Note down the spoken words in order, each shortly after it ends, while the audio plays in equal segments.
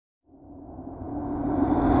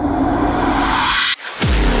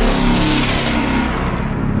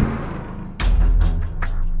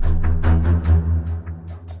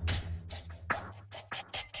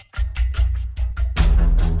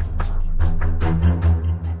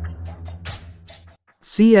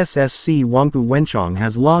CSSC Huangpu Wenchong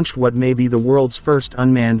has launched what may be the world's first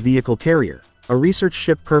unmanned vehicle carrier, a research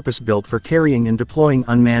ship purpose-built for carrying and deploying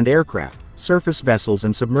unmanned aircraft, surface vessels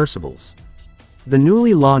and submersibles. The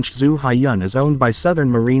newly launched Zhuhai is owned by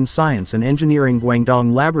Southern Marine Science and Engineering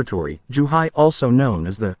Guangdong Laboratory, Zhuhai, also known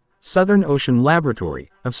as the Southern Ocean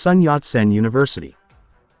Laboratory, of Sun Yat-sen University.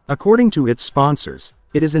 According to its sponsors,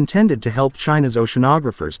 it is intended to help China's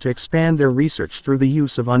oceanographers to expand their research through the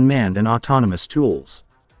use of unmanned and autonomous tools.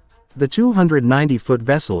 The 290-foot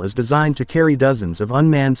vessel is designed to carry dozens of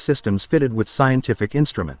unmanned systems fitted with scientific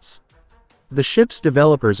instruments. The ship's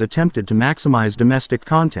developers attempted to maximize domestic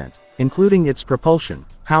content, including its propulsion,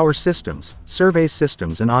 power systems, survey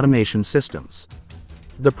systems and automation systems.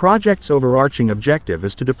 The project's overarching objective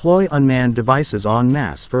is to deploy unmanned devices en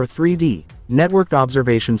masse for a 3D, networked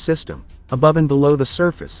observation system, above and below the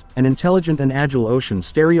surface, an intelligent and agile ocean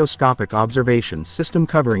stereoscopic observation system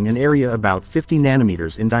covering an area about 50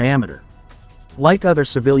 nanometers in diameter. Like other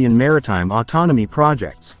civilian maritime autonomy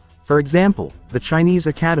projects, for example, the Chinese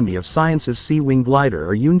Academy of Sciences Sea-Wing Glider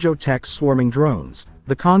or Yunzhou Tech's swarming drones,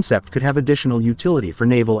 the concept could have additional utility for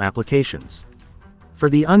naval applications. For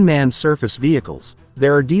the unmanned surface vehicles,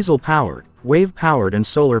 there are diesel-powered, wave-powered and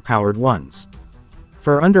solar-powered ones.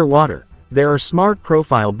 For underwater, there are smart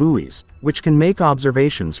profile buoys, which can make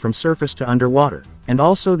observations from surface to underwater, and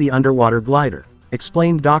also the underwater glider,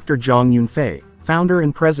 explained Dr. Zhang Yunfei, founder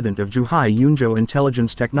and president of Zhuhai Yunzhou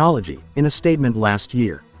Intelligence Technology, in a statement last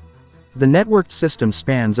year. The networked system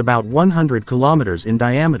spans about 100 kilometers in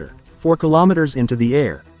diameter, 4 kilometers into the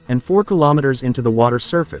air, and 4 kilometers into the water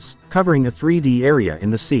surface, covering a 3D area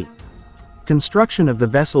in the sea. Construction of the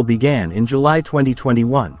vessel began in July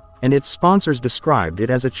 2021, and its sponsors described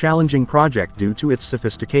it as a challenging project due to its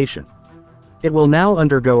sophistication. It will now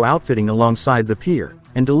undergo outfitting alongside the pier,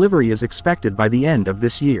 and delivery is expected by the end of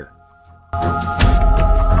this year.